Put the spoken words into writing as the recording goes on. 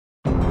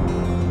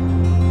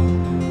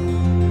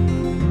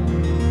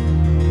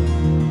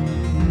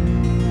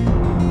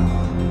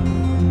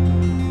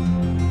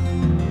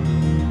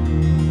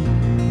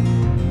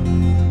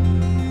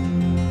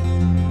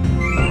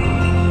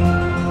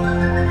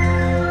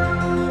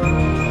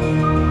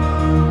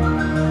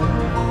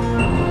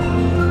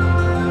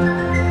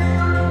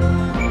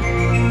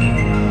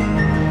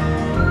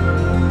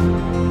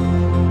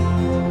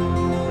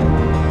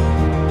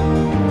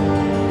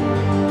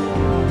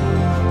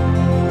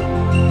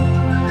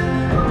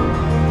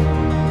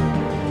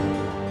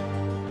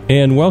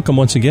And welcome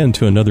once again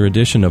to another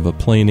edition of A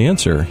Plain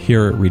Answer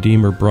here at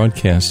Redeemer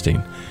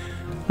Broadcasting.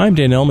 I'm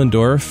Dan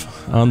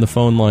Elmendorf. On the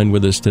phone line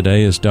with us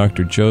today is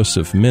Dr.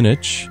 Joseph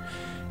Minich,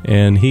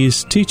 and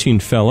he's teaching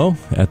fellow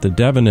at the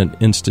Davenant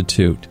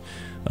Institute.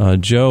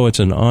 Joe, it's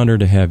an honor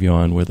to have you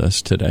on with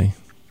us today.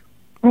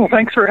 Well,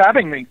 thanks for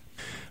having me.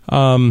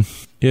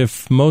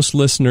 If most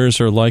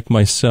listeners are like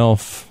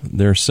myself,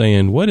 they're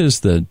saying, what is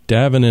the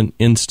Davenant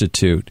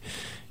Institute?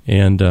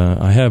 And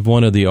I have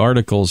one of the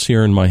articles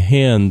here in my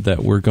hand that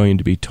we're going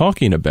to be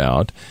talking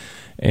about.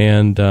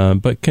 And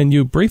but can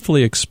you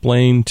briefly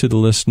explain to the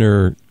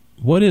listener,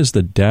 what is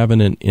the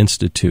Davenant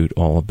Institute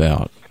all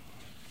about?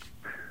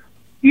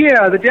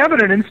 Yeah, the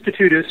Davenant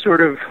Institute is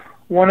sort of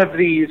one of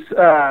these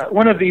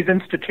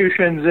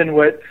institutions in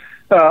what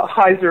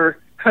Heiser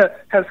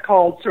has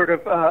called sort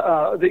of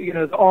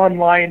the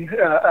online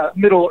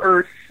Middle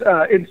Earth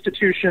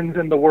institutions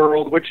in the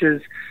world, which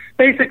is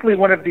basically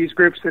one of these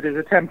groups that is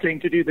attempting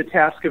to do the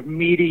task of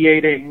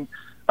mediating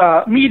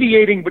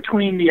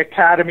between the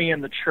academy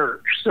and the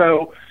church.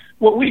 So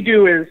what we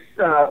do is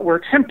we're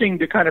attempting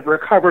to kind of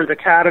recover the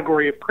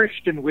category of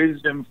Christian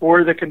wisdom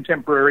for the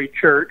contemporary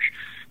church,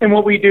 and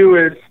what we do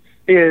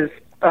is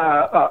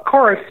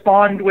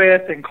correspond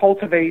with and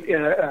cultivate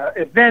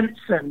events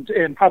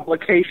and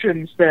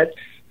publications that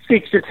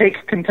seeks to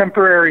take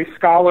contemporary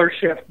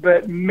scholarship,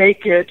 but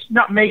mediate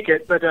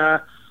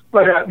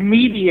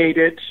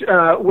it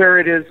where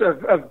it is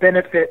of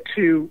benefit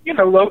to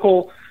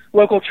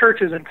local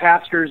churches and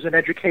pastors and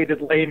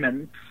educated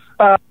laymen.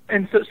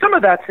 And so some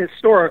of that's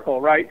historical,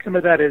 right? Some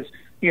of that is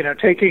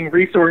taking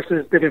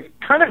resources that have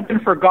kind of been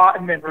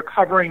forgotten and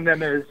recovering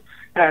them as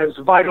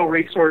vital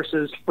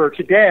resources for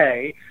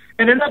today.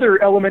 And another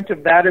element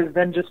of that is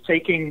then just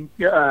taking,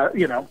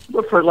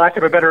 for lack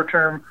of a better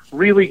term,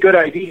 really good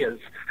ideas,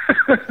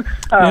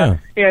 and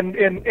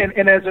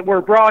as it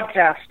were,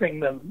 broadcasting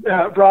them,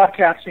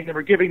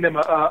 or giving them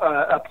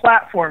a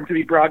platform to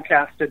be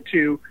broadcasted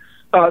to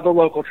the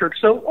local church.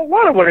 So a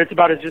lot of what it's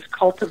about is just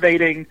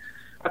cultivating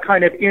a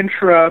kind of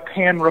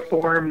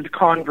pan-Reformed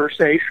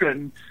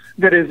conversation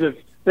that is of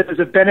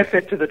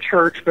benefit to the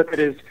church, but that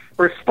is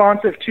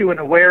responsive to and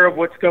aware of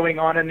what's going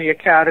on in the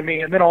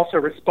academy, and then also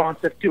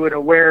responsive to and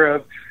aware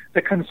of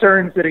the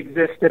concerns that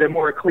exist at a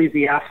more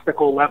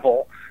ecclesiastical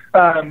level.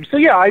 I'd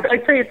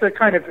say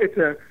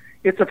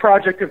it's a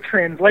project of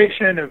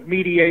translation, of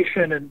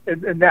mediation,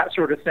 and that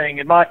sort of thing.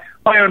 And my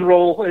own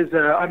role is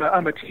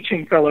I'm a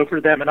teaching fellow for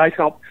them, and I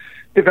help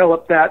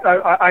develop that.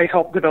 I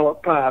help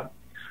develop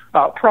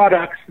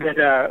products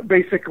that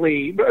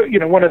basically,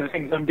 one of the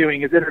things I'm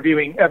doing is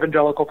interviewing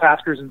evangelical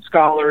pastors and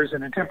scholars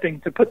and attempting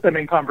to put them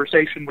in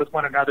conversation with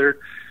one another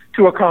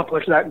to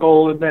accomplish that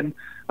goal. And then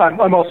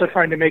I'm also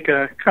trying to make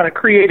a kind of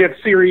creative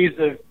series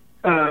of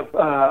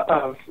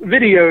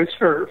videos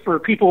for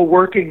people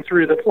working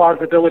through the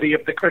plausibility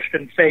of the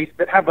Christian faith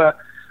that have a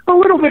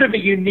little bit of a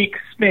unique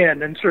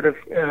spin and sort of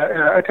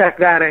attack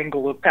that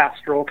angle of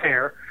pastoral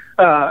care.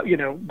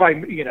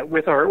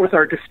 With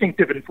our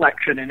distinctive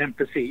inflection and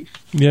emphases.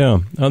 Yeah,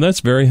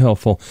 that's very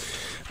helpful.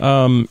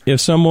 If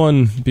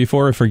someone,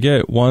 before I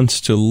forget, wants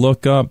to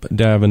look up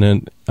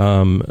Davenant,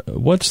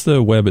 what's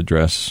the web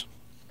address?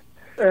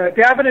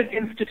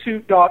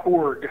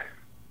 DavenantInstitute.org.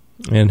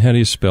 And how do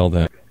you spell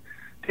that?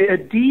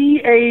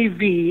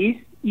 DAVENANT.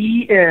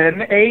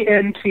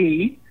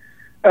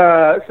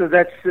 So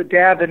that's the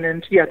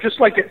Davenant. Yeah, just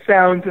like it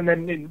sounds, and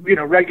then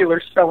regular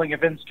spelling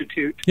of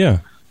institute. Yeah.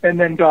 And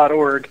then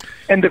 .org.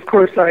 And, of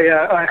course,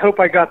 I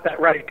hope I got that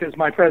right, because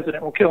my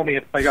president will kill me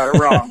if I got it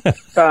wrong.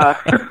 But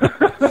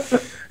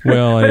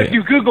if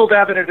you Google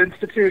Davenant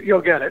Institute, you'll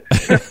get it.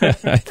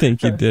 I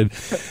think you did.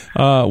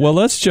 Well,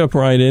 let's jump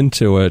right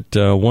into it.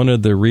 One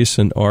of the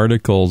recent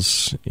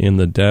articles in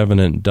the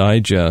Davenant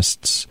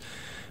Digests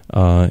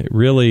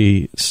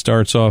really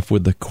starts off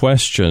with the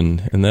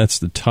question, and that's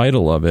the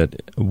title of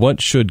it, what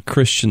should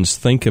Christians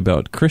think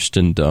about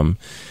Christendom?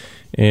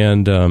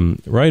 And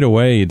right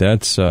away,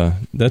 that's a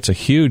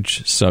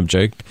huge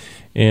subject,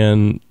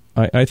 and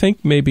I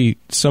think maybe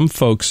some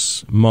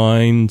folks'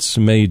 minds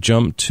may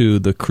jump to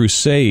the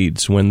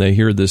Crusades when they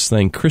hear this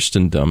thing,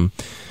 Christendom,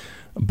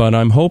 but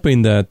I'm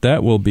hoping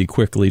that will be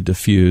quickly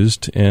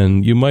diffused,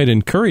 and you might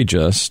encourage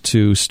us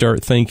to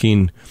start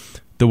thinking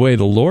the way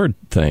the Lord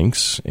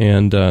thinks.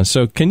 And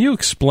so can you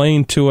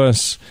explain to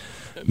us,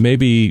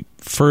 maybe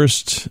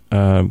first,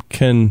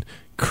 can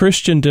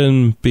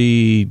Christendom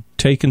be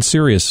taken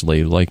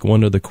seriously, like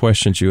one of the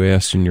questions you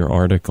asked in your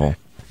article?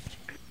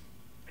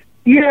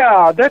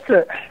 Yeah, that's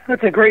a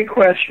great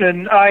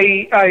question.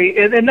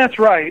 And that's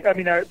right. I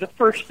mean, the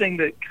first thing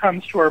that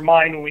comes to our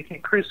mind when we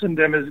think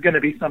Christendom is going to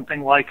be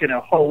something like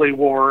holy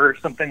war or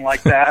something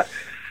like that.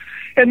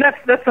 And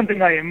that's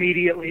something I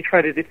immediately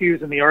try to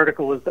diffuse in the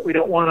article, is that we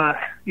don't want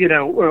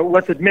to,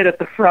 let's admit at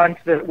the front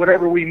that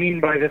whatever we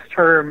mean by this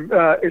term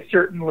is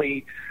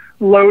certainly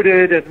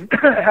loaded and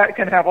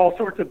can have all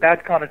sorts of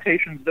bad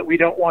connotations that we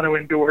don't want to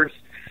endorse.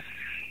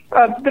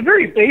 The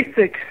very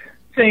basic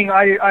thing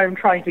I'm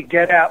trying to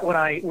get at when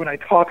I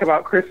talk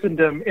about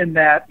Christendom in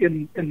that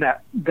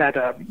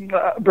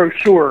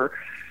brochure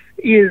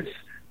is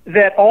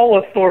that all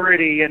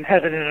authority in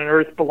heaven and on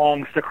earth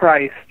belongs to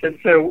Christ. And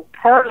so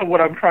part of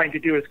what I'm trying to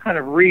do is kind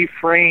of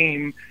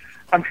reframe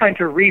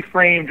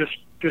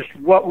just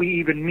what we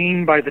even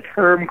mean by the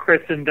term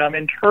Christendom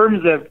in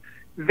terms of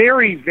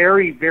very,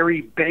 very,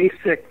 very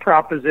basic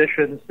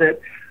propositions that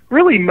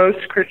really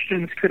most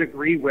Christians could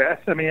agree with.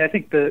 I mean, I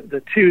think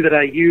the two that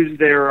I use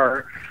there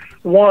are,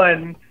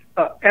 one,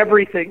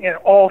 everything and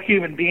all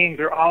human beings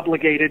are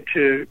obligated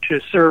to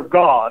serve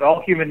God.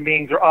 All human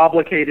beings are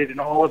obligated in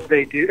all of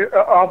they do,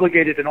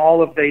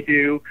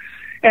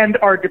 and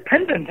are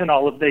dependent in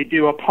all of they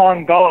do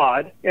upon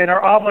God, and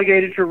are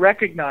obligated to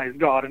recognize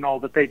God in all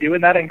that they do,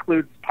 and that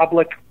includes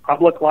public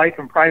life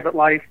and private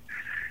life.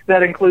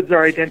 That includes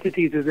our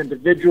identities as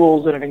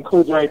individuals, and it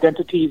includes our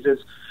identities as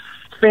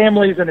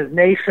families and as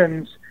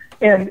nations.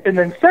 And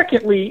then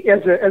secondly,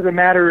 as a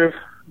matter of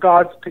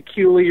God's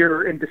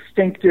peculiar and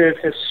distinctive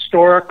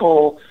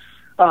historical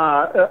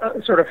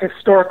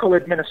historical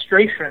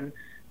administration,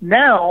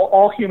 now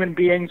all human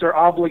beings are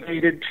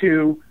obligated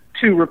to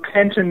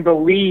repent and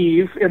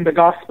believe in the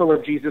gospel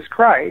of Jesus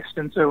Christ.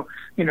 And so,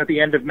 at the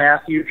end of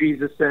Matthew,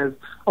 Jesus says,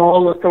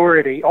 all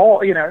authority,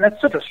 and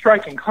that's such a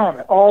striking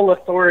comment, all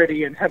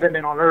authority in heaven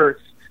and on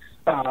earth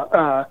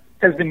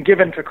has been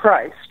given to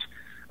Christ.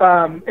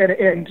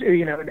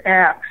 In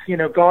Acts,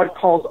 God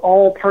calls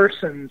all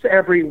persons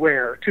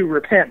everywhere to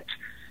repent.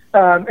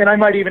 And I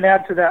might even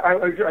add to that,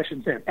 I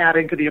shouldn't say I'm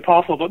adding to the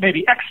apostle, but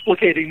maybe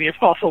explicating the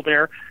apostle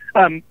there.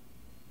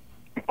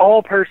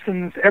 All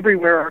persons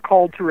everywhere are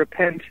called to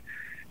repent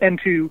and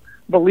to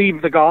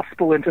believe the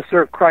gospel and to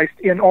serve Christ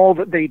in all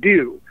that they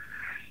do.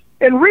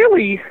 And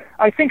really,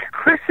 I think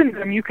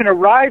Christendom, you can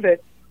arrive at,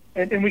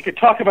 and we could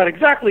talk about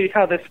exactly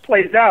how this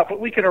plays out,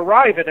 but we could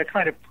arrive at a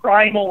kind of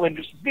primal and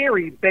just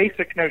very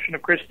basic notion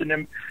of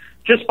Christendom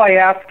just by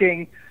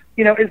asking,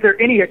 is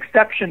there any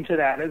exception to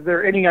that? Is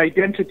there any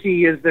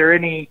identity? Is there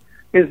any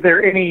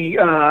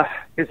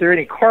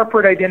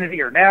corporate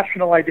identity or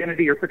national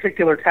identity or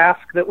particular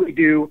task that we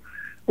do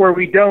where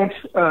we don't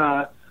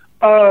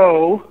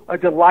owe a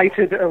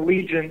delighted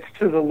allegiance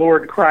to the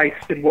Lord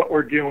Christ in what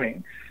we're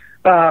doing?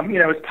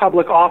 Is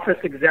public office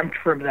exempt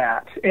from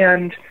that?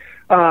 And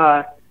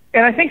I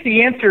think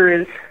the answer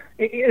is,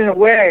 in a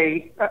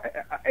way,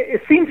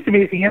 it seems to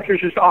me the answer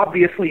is just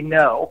obviously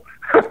no.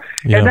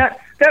 Yeah. And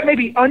that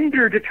maybe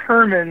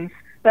underdetermines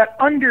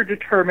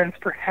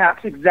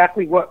perhaps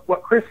exactly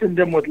what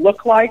Christendom would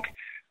look like.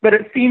 But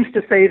it seems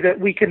to say that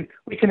we can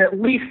at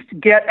least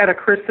get at a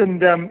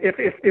Christendom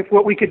if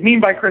what we could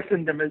mean by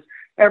Christendom is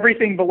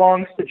everything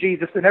belongs to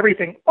Jesus and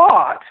everything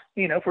ought,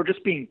 if we're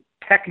just being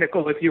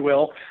technical, if you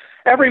will,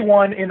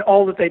 everyone in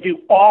all that they do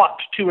ought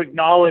to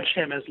acknowledge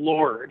him as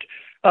Lord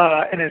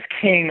and as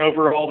King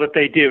over all that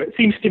they do. It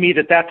seems to me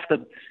that that's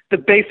the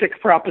basic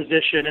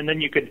proposition, and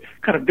then you could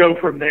kind of go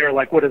from there,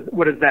 like what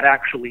does that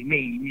actually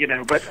mean,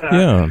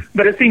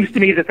 But it seems to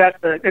me that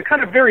that's a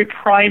kind of very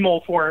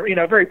primal form,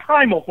 very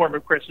primal form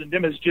of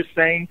Christendom is just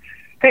saying,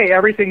 hey,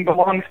 everything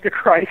belongs to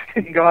Christ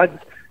in God's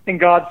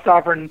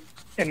sovereign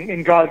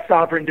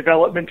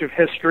development of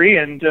history,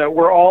 and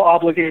we're all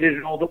obligated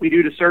in all that we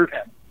do to serve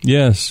Him.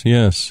 Yes.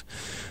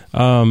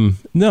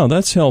 No,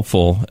 that's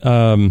helpful.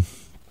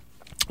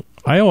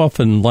 I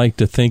often like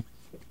to think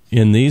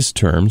in these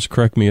terms,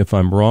 correct me if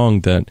I'm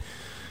wrong, that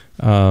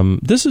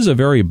this is a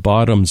very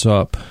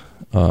bottoms-up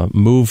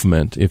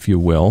movement, if you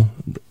will.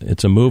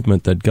 It's a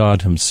movement that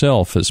God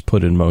Himself has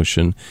put in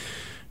motion,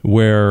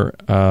 where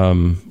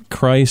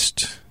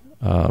Christ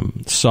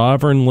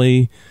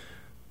sovereignly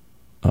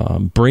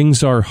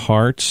brings our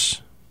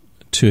hearts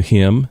to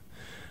Him.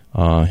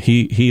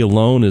 He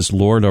alone is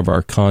Lord of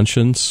our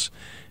conscience,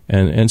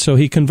 and so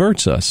He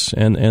converts us,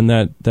 and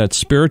that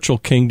spiritual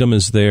kingdom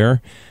is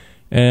there.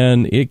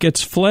 And it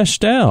gets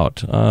fleshed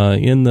out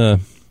in the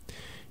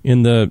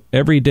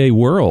everyday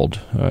world.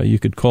 You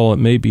could call it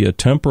maybe a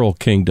temporal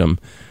kingdom,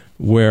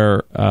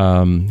 where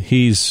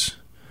he's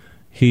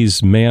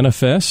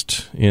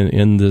manifest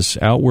in this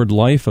outward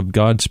life of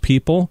God's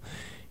people,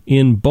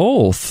 in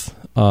both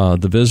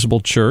the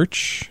visible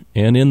church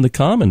and in the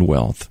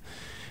commonwealth.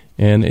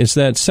 And it's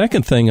that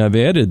second thing I've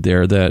added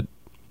there that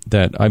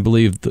I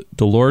believe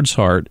the Lord's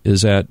heart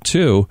is at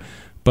too.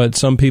 But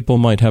some people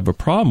might have a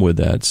problem with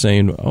that,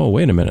 saying, oh,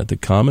 wait a minute, the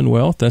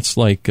Commonwealth? That's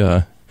like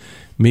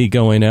me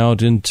going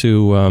out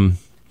into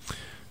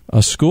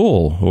a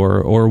school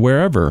or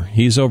wherever.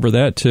 He's over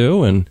that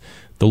too, and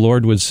the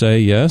Lord would say,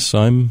 yes,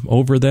 I'm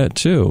over that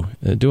too.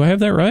 Do I have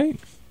that right?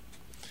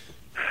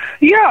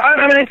 Yeah,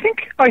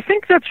 I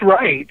think that's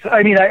right.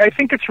 I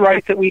think it's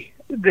right that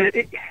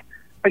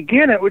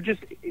it would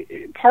just,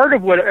 part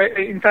of what,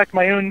 in fact,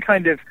 my own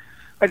conversion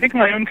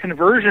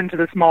to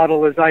this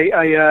model is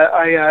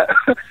I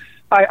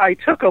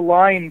took a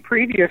line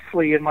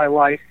previously in my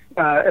life,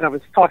 and I was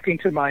talking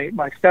to my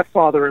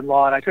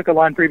stepfather-in-law, and I took a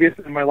line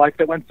previously in my life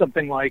that went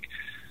something like,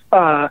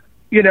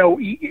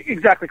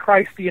 exactly,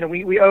 Christ,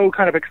 we owe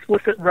kind of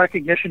explicit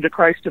recognition to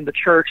Christ in the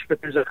church, but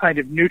there's a kind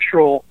of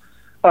neutral,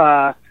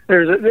 not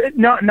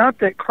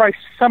that Christ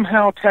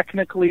somehow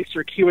technically,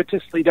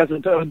 circuitously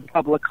doesn't own the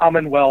public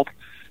commonwealth,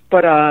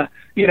 but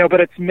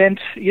it's meant,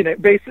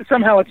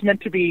 somehow it's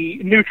meant to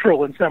be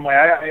neutral in some way.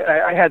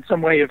 I had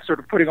some way of sort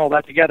of putting all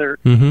that together.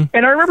 Mm-hmm.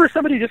 And I remember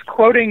somebody just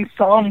quoting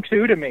Psalm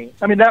 2 to me.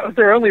 I mean, that was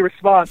their only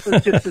response,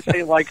 was just to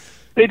say, like,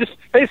 they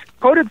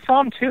quoted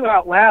Psalm 2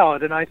 out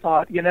loud, and I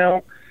thought,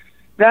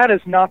 that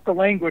is not the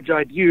language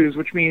I'd use,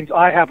 which means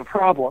I have a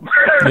problem.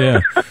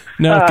 Yeah.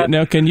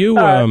 Now, can you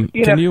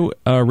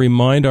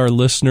remind our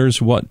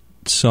listeners what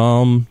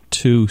Psalm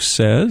 2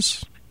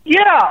 says?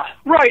 Yeah,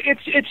 right.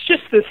 It's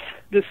just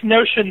this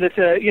notion that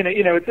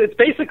it's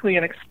basically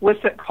an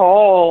explicit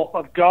call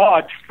of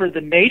God for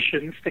the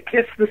nations to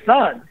kiss the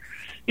Son.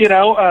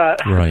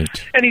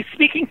 Right. And he's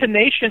speaking to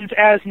nations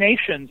as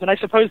nations, and I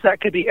suppose that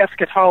could be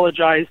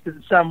eschatologized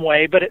in some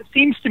way. But it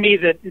seems to me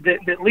that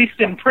at least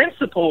in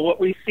principle, what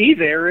we see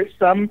there is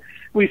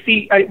we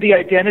see the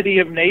identity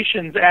of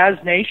nations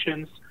as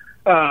nations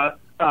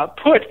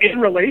put in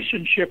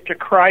relationship to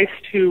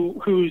Christ,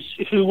 who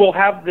will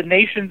have the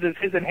nations as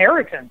his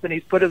inheritance, and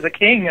he's put as a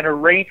king and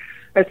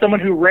as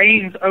someone who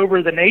reigns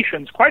over the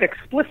nations quite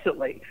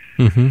explicitly.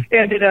 Mm-hmm.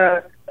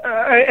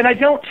 And I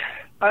don't.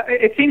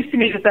 It seems to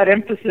me that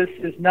emphasis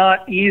is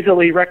not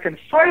easily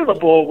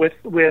reconcilable with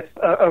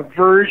a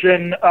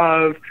version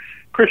of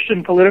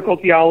Christian political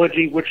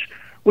theology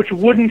which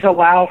wouldn't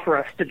allow for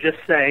us to just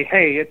say,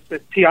 hey,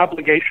 it's the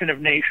obligation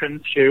of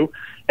nations to,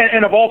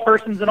 and of all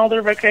persons and all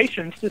their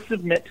vocations, to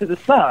submit to the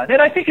Son.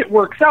 And I think it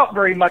works out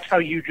very much how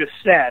you just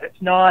said.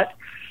 It's not,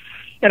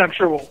 and I'm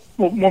sure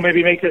we'll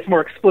maybe make this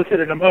more explicit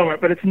in a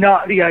moment, but it's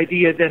not the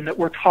idea then that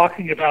we're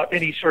talking about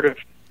any sort of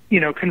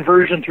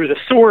conversion through the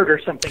sword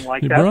or something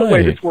like that. Right. The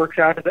way this works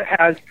out as it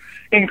has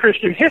in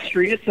Christian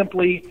history is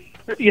simply,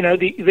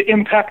 the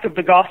impact of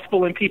the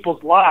gospel in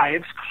people's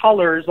lives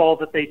colors all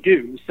that they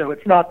do. So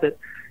it's not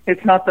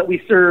that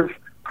we serve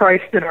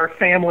Christ in our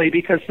family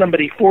because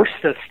somebody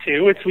forced us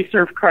to. We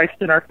serve Christ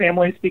in our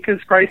families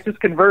because Christ has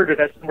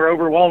converted us and we're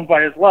overwhelmed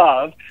by his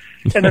love.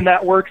 And then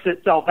that works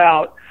itself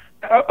out.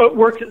 It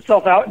works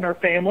itself out in our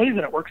families, and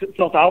it works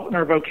itself out in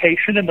our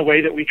vocation, and the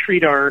way that we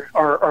treat our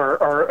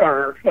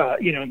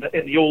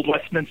in the old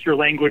Westminster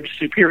language,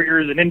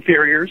 superiors and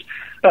inferiors,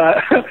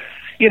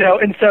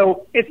 and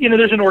so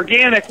there's an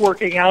organic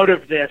working out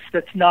of this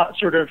that's not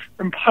sort of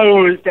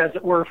imposed, as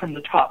it were, from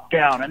the top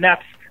down, and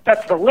that's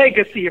the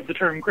legacy of the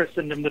term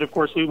Christendom that, of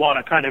course, we want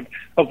to kind of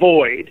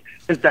avoid,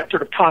 is that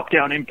sort of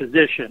top-down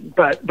imposition.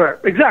 But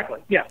exactly,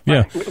 yeah.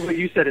 What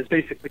you said is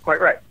basically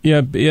quite right. Yeah.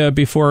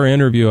 Before our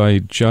interview, I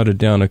jotted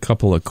down a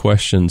couple of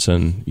questions,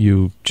 and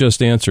you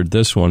just answered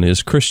this one.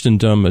 Is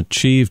Christendom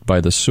achieved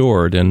by the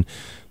sword? And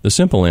the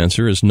simple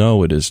answer is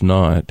no, it is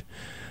not.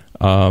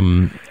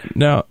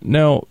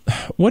 Now,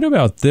 what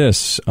about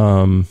this?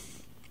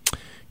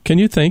 Can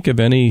you think of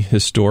any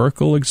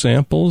historical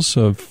examples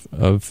of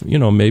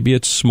maybe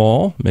it's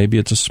small, maybe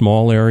it's a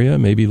small area,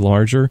 maybe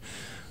larger,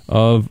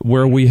 of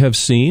where we have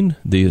seen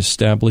the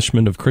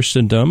establishment of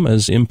Christendom,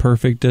 as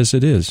imperfect as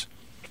it is?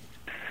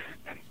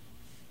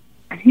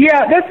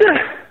 Yeah,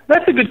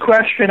 that's a good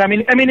question. I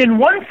mean, in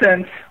one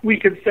sense, we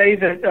could say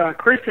that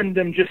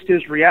Christendom just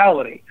is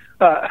reality,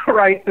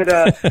 right?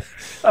 That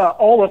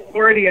all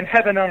authority in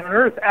heaven and on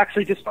earth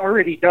actually just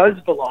already does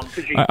belong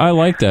to Jesus. I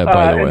like that,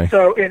 by the way. And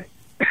so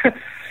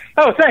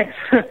oh, thanks.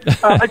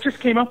 I just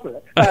came up with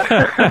it.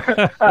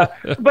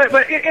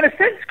 But in a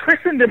sense,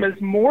 Christendom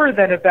is more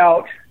than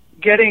about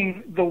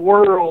getting the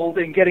world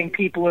and getting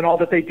people and all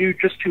that they do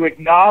just to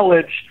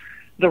acknowledge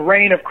the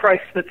reign of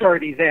Christ that's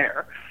already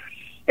there.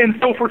 And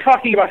so if we're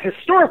talking about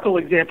historical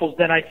examples,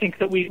 then I think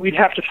that we'd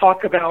have to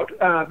talk about,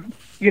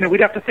 we'd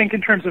have to think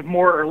in terms of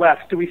more or less.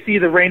 Do we see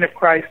the reign of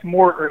Christ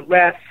more or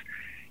less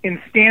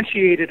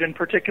instantiated in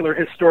particular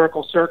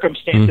historical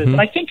circumstances? Mm-hmm.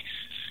 And I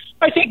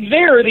think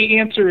there the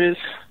answer is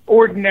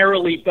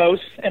ordinarily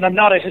both. And I'm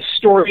not a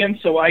historian,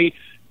 so I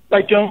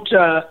don't.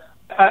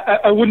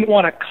 I wouldn't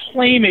want to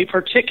claim a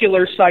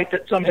particular site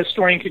that some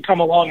historian could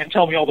come along and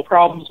tell me all the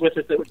problems with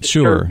it that would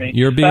disturb me. Sure,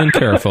 you're being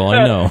careful.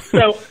 I know.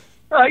 So,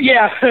 but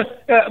yeah,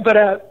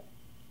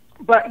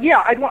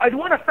 I'd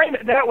want to frame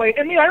it that way.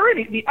 And the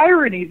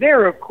irony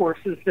there, of course,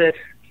 is that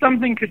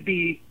something could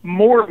be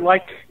more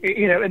like,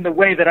 in the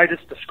way that I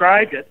just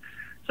described it,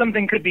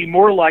 something could be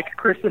more like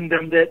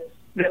Christendom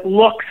that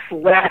looks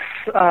less,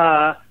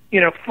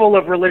 full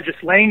of religious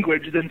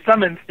language than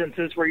some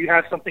instances where you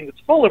have something that's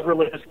full of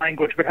religious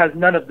language but has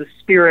none of the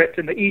spirit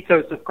and the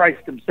ethos of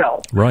Christ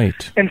himself.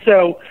 Right. And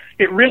so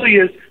it really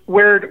is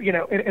where,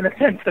 in a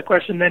sense, the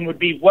question then would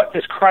be, what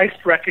does Christ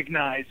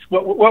recognize?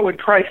 What would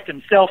Christ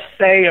himself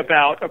say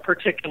about a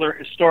particular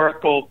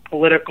historical,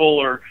 political,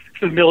 or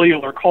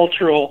familial or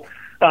cultural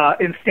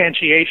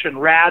instantiation,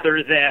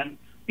 rather than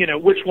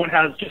which one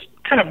has just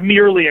kind of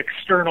merely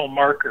external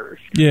markers.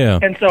 Yeah.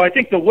 And so I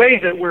think the way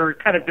that we're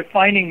kind of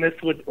defining this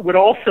would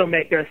also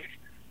make us,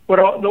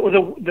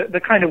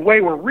 the kind of way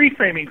we're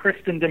reframing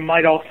Christendom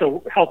might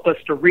also help us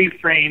to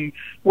reframe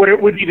what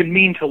it would even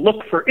mean to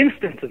look for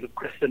instances of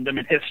Christendom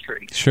in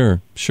history.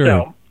 Sure.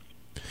 So,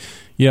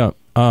 yeah.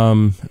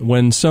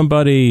 When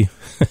somebody,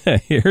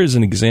 here's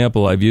an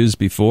example I've used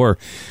before.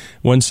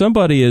 When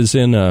somebody is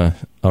in a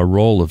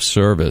role of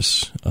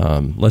service,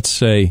 let's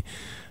say,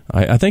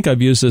 I think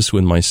I've used this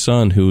with my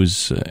son,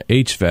 who's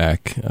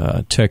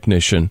HVAC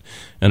technician,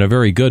 and a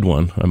very good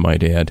one, I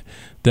might add,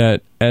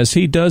 that as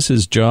he does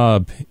his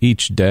job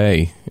each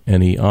day,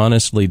 and he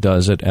honestly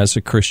does it as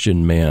a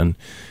Christian man,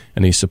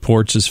 and he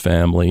supports his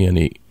family,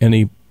 and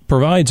he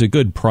provides a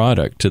good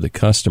product to the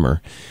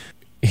customer,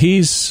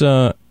 he's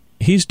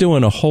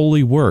doing a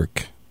holy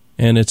work,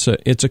 and it's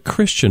a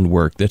Christian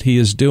work that he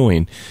is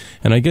doing.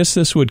 And I guess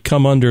this would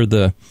come under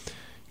the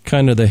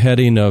kind of the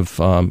heading of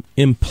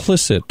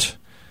implicit.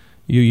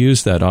 You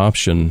use that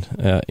option,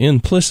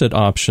 implicit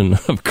option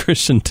of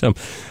Christendom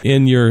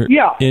in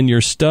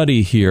your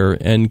study here.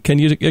 And can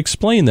you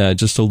explain that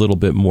just a little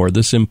bit more,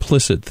 this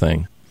implicit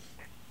thing?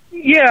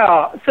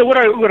 Yeah. So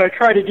what I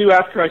try to do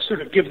after I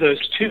sort of give those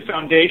two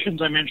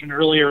foundations I mentioned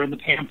earlier in the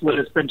pamphlet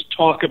has been to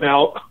talk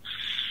about,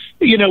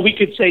 we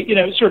could say,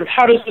 sort of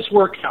how does this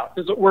work out?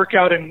 Does it work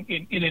out in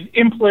an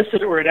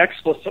implicit or an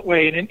explicit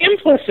way? And an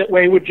implicit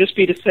way would just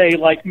be to say,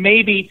 like,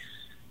 maybe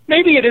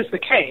it is the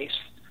case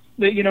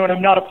that, and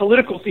I'm not a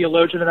political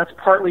theologian, and that's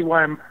partly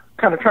why I'm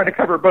kind of trying to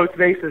cover both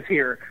bases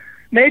here.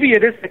 Maybe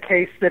it is the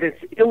case that it's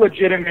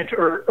illegitimate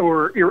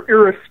or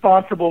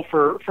irresponsible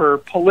for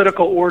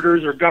political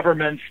orders or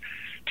governments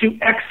to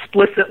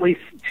explicitly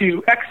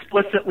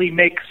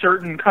make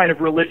certain kind of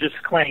religious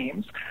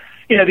claims.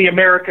 The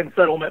American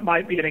settlement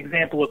might be an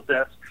example of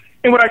this.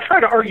 And what I try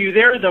to argue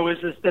there, though, is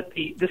that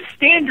the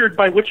standard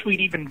by which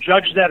we'd even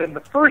judge that in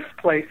the first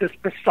place is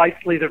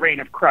precisely the reign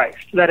of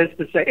Christ. That is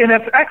to say, and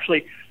that's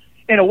actually,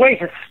 in a way,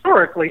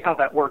 historically how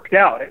that worked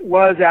out. It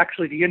was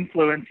actually the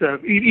influence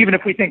of, even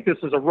if we think this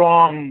is a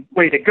wrong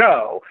way to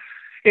go,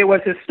 it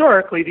was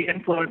historically the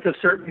influence of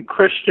certain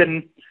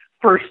Christian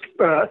first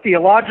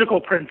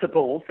theological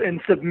principles in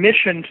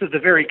submission to the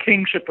very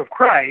kingship of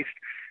Christ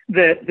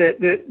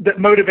that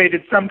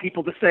motivated some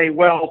people to say,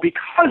 well,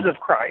 because of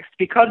Christ,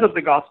 because of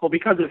the gospel,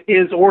 because of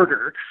his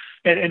order,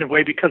 and in a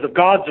way because of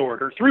God's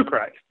order through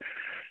Christ,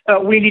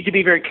 we need to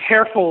be very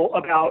careful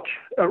about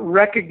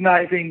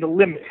recognizing the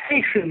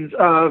limitations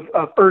of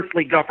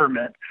earthly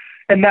government.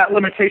 And that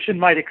limitation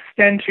might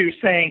extend to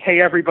saying, hey,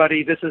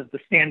 everybody, this is the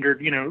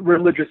standard,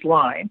 religious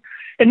line.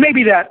 And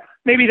maybe that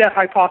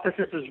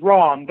hypothesis is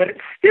wrong, but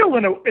it's still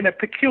in a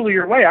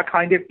peculiar way a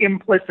kind of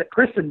implicit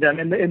Christendom,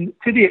 and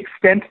to the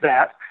extent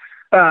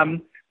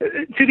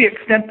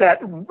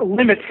that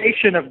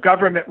limitation of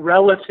government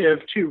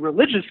relative to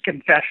religious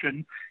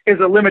confession is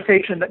a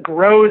limitation that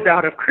grows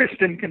out of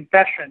Christian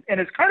confession and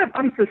is kind of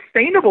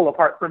unsustainable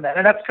apart from that.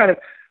 And that's kind of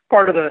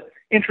part of the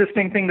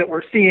interesting thing that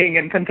we're seeing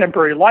in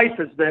contemporary life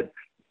is that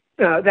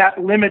that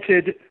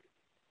limitation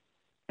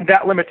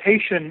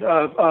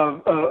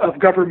of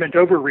government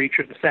overreach,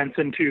 in a sense,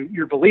 into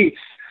your beliefs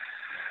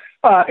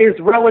is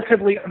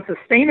relatively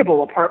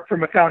unsustainable apart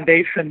from a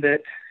foundation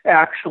that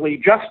actually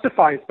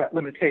justifies that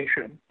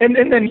limitation. And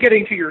then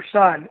getting to your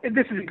son,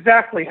 this is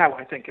exactly how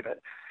I think of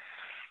it.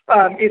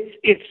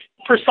 It's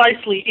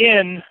precisely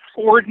in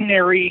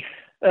ordinary,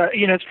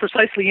 it's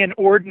precisely in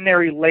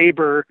ordinary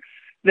labor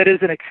that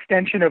is an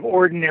extension of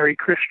ordinary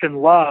Christian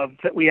love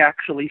that we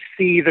actually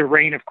see the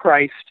reign of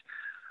Christ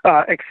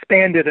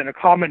expanded in a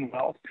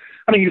commonwealth.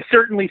 I mean, you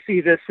certainly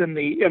see this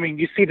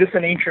you see this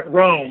in ancient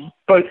Rome,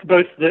 both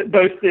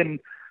in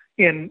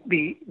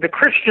the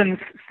Christians'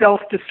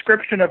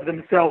 self-description of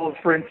themselves,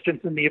 for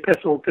instance, in the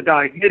Epistle to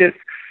Diognetus,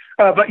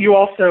 but you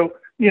also,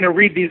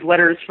 read these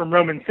letters from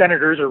Roman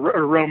senators or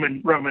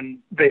Roman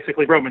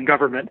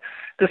government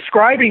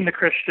describing the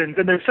Christians,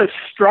 and they're so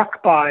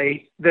struck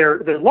by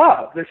their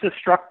love, they're so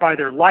struck by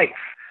their life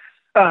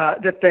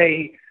that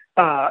they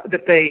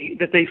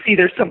see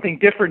there's something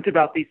different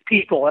about these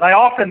people. And I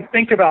often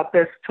think about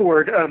this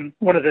toward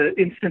one of the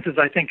instances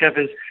I think of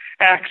is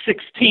Acts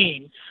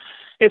 16.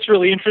 It's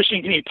really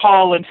interesting to me.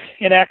 Paul, in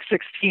Acts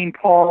 16,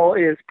 Paul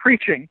is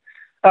preaching,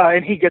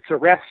 and he gets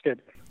arrested.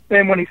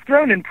 And when he's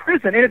thrown in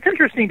prison, and it's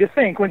interesting to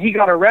think, when he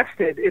got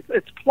arrested,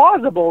 it's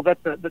plausible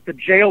that the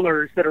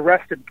jailers that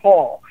arrested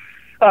Paul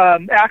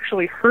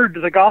actually heard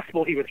the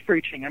gospel he was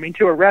preaching. I mean,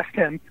 to arrest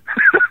him,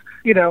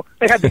 they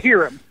had to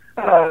hear him.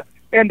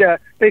 And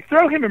they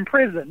throw him in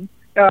prison,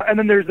 and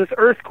then there's this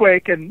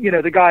earthquake, and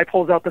the guy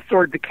pulls out the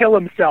sword to kill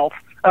himself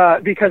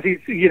because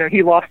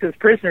he lost his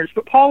prisoners.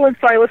 But Paul and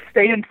Silas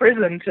stay in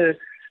prison to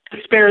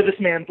spare this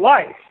man's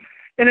life.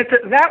 And it's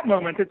at that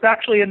moment, it's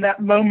actually in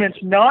that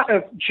moment not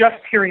of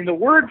just hearing the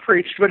word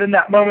preached, but in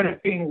that moment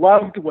of being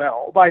loved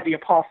well by the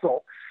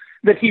apostle,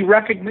 that he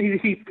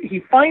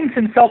finds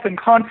himself in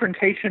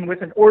confrontation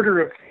with an order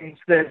of things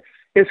that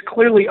is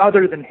clearly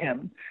other than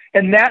him.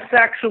 And that's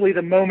actually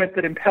the moment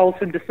that impels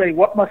him to say,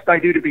 what must I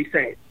do to be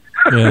saved?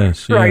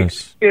 Yes, right?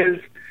 Yes.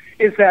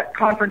 Is that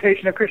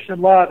confrontation of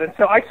Christian love. And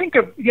so I think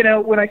of,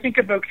 when I think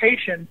of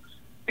vocation,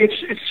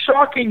 it's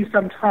shocking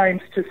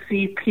sometimes to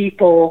see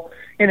people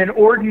in an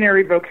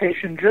ordinary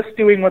vocation just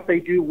doing what they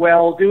do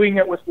well, doing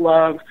it with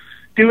love,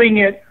 doing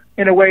it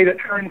in a way that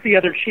turns the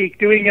other cheek,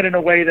 doing it in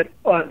a way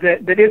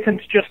that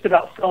isn't just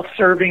about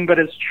self-serving, but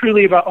is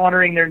truly about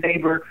honoring their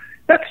neighbor.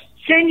 That's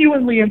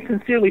genuinely and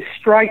sincerely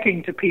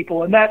striking to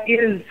people, and that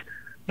is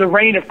the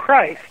reign of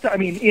Christ. I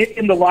mean,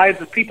 in the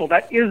lives of people,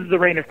 that is the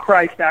reign of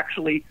Christ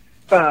actually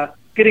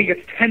getting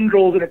its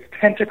tendrils and its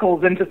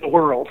tentacles into the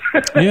world.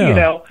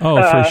 Yeah.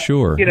 For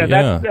sure.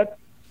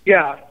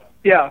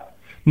 Yeah.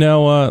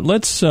 Now,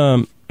 let's...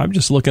 I'm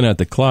just looking at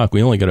the clock.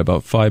 We only got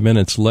about 5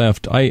 minutes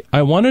left. I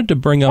wanted to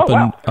bring up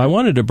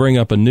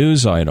a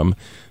news item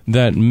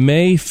that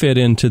may fit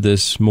into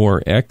this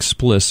more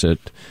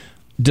explicit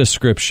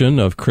description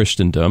of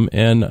Christendom.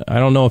 And I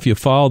don't know if you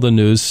follow the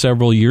news.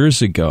 Several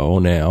years ago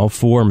now,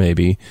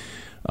 maybe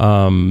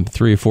 3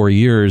 or 4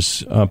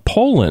 years,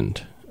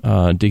 Poland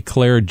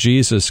declared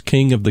Jesus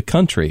king of the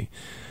country.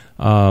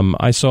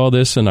 I saw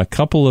this in a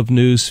couple of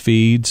news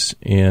feeds,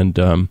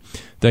 and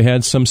they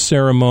had some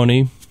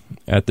ceremony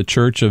at the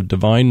Church of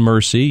Divine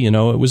Mercy. It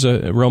was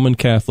a Roman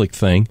Catholic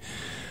thing.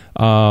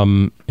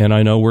 And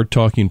I know we're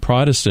talking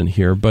Protestant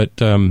here, but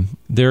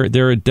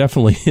there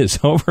definitely is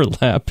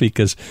overlap,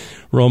 because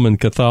Roman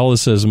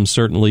Catholicism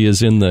certainly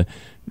is in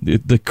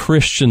the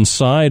Christian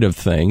side of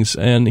things.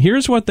 And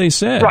here's what they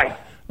said. Right.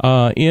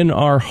 In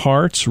our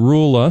hearts,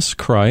 rule us,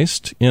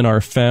 Christ. In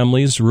our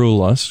families,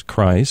 rule us,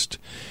 Christ.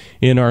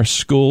 In our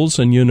schools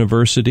and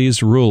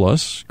universities, rule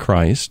us,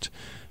 Christ.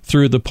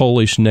 Through the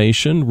Polish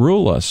nation,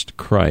 rule us,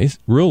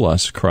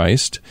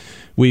 Christ.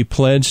 We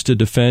pledge to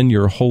defend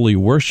your holy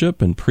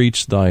worship and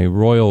preach thy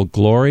royal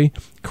glory.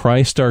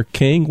 Christ our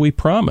King, we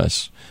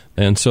promise.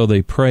 And so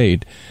they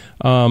prayed.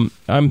 I'm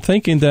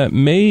thinking that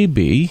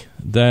maybe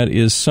that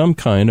is some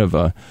kind of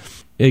a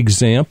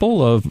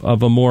example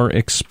of a more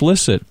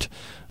explicit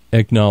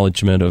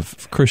acknowledgement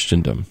of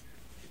Christendom.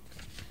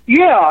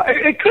 Yeah,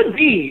 it could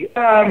be.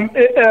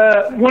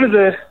 One of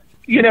the...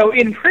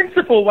 in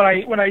principle,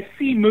 when I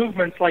see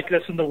movements like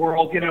this in the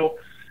world,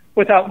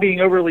 without being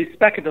overly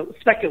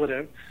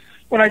speculative,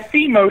 when I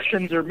see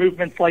motions or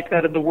movements like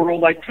that in the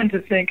world, I tend to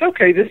think,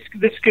 okay,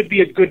 this could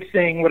be a good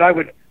thing. What I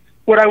would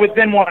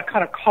then want to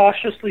kind of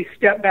cautiously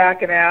step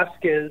back and ask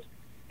is,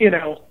 is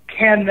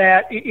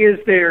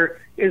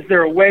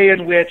there a way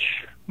in which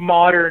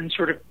modern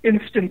sort of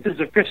instances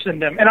of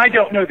Christendom, and I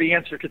don't know the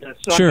answer to this,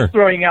 so Sure. I'm just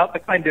throwing out the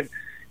kind of,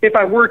 if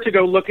I were to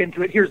go look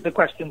into it, here's the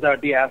questions I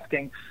would be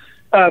asking.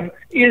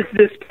 Is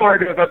this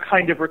part of a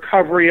kind of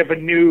recovery of a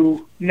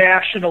new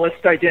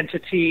nationalist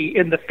identity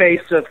in the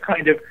face of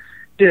kind of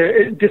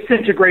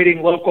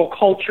disintegrating local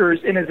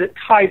cultures? And is it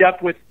tied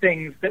up with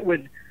things that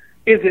would,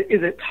 is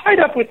it tied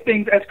up with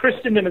things as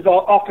Christendom has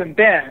often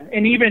been,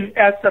 and even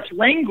as such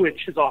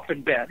language has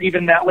often been,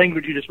 even that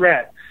language you just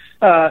read?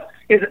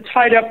 Is it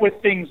tied up with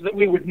things that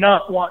we would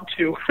not want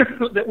to,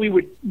 that we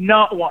would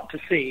not want to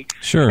see?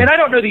 Sure. And I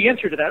don't know the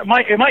answer to that.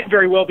 It might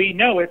very well be,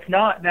 no, it's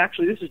not, and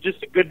actually this is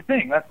just a good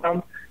thing. That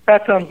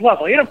sounds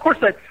lovely. And of course,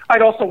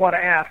 I'd also want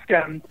to ask,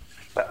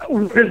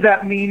 what does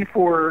that mean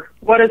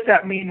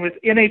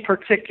within a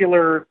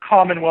particular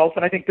commonwealth?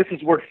 And I think this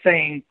is worth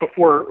saying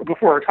before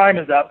our time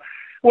is up.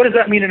 What does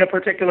that mean in a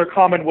particular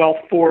commonwealth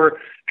for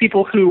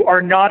people who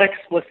are not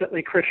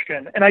explicitly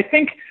Christian? And I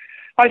think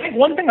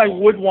one thing I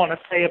would want to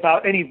say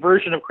about any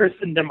version of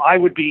Christendom I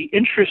would be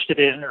interested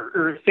in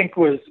or think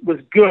was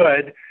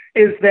good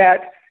is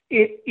that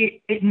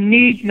it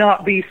need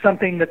not be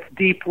something that's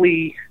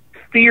deeply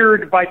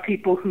feared by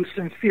people who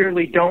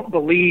sincerely don't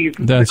believe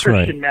the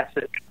Christian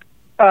message.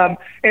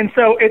 And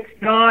so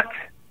it's not,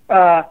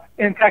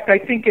 in fact, I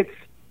think it's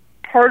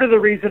part of the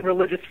reason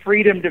religious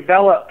freedom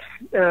develops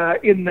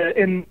in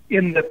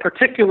the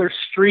particular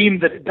stream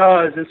that it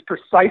does is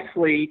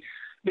precisely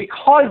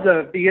because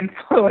of the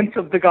influence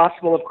of the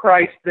gospel of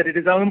Christ, that it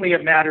is only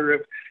a matter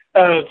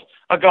of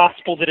a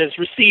gospel that is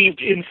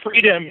received in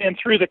freedom and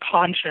through the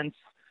conscience.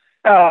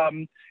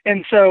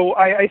 And so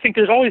I think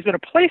there's always been a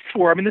place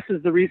for, this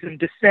is the reason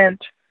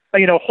dissent,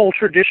 whole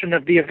tradition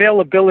of the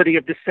availability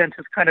of dissent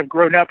has kind of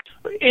grown up.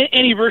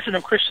 Any version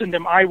of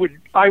Christendom I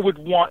would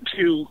want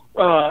to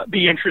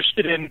be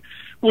interested in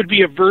would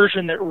be a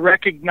version that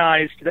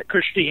recognized that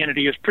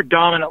Christianity is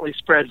predominantly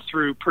spread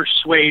through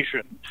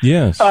persuasion.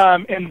 Yes.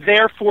 And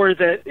therefore and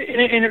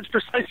it's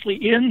precisely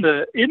in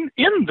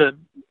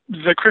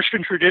the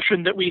Christian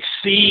tradition that we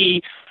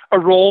see a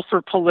role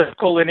for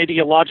political and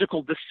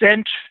ideological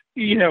dissent,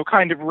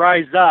 kind of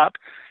rise up.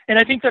 And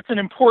I think that's an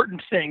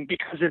important thing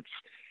because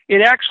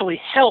it actually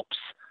helps.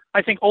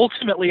 I think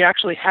ultimately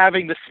actually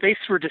having the space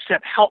for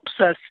dissent helps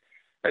us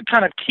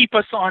kind of keep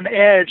us on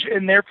edge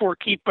and therefore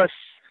keep us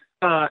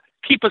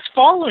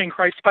following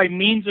Christ by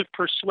means of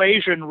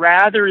persuasion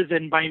rather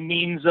than by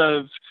means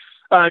of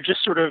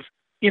just sort of,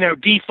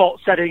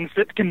 default settings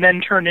that can then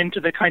turn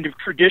into the kind of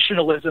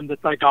traditionalism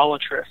that's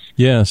idolatrous.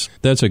 Yes,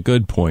 that's a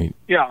good point.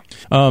 Yeah.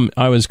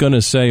 I was going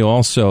to say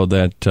also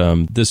that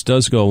this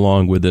does go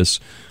along with this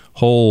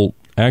whole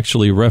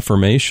actually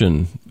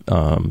Reformation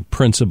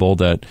principle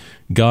that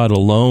God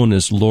alone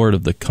is Lord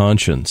of the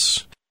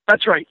conscience.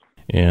 That's right.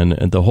 And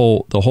the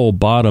whole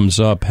bottoms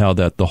up how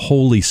that the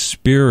Holy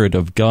Spirit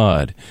of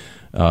God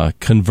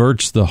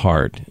converts the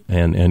heart,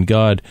 and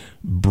God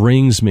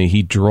brings me,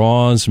 He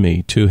draws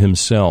me to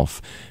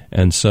Himself.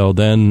 And so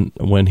then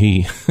when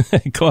He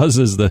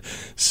causes the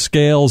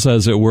scales,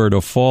 as it were,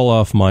 to fall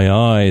off my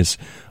eyes,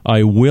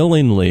 I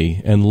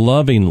willingly and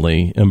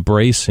lovingly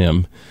embrace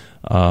Him.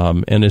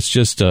 And it's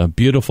just a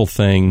beautiful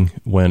thing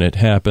when it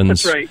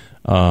happens. That's right.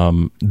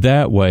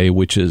 That way,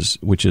 which is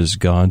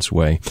God's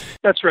way.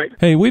 That's right.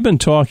 Hey, we've been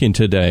talking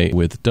today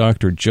with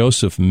Dr.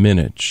 Joseph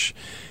Minich,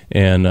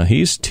 and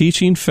he's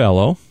teaching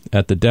fellow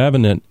at the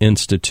Davenant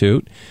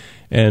Institute.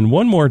 And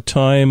one more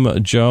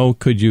time, Joe,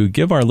 could you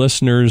give our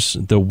listeners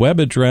the web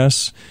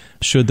address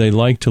should they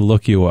like to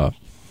look you up?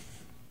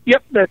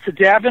 Yep, that's a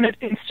Davenant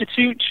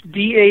Institute,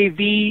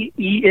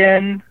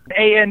 DAVENANT,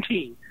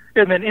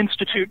 and then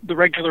Institute the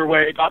regular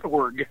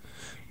way.org.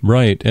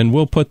 Right, and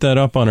we'll put that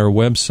up on our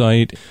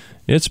website.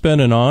 It's been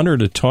an honor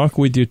to talk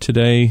with you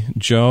today,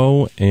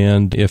 Joe,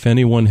 and if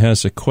anyone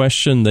has a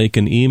question, they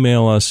can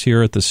email us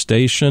here at the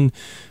station,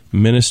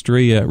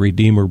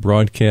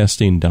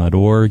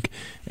 ministry@redeemerbroadcasting.org,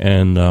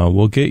 and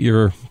we'll get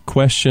your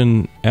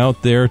question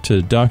out there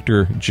to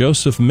Dr.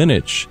 Joseph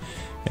Minich,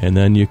 and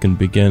then you can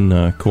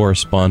begin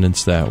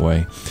correspondence that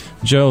way.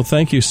 Joe,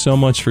 thank you so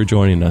much for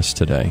joining us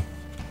today.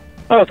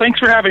 Oh, thanks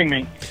for having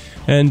me.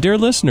 And dear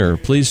listener,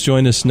 please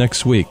join us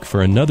next week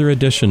for another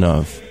edition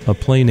of A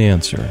Plain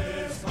Answer.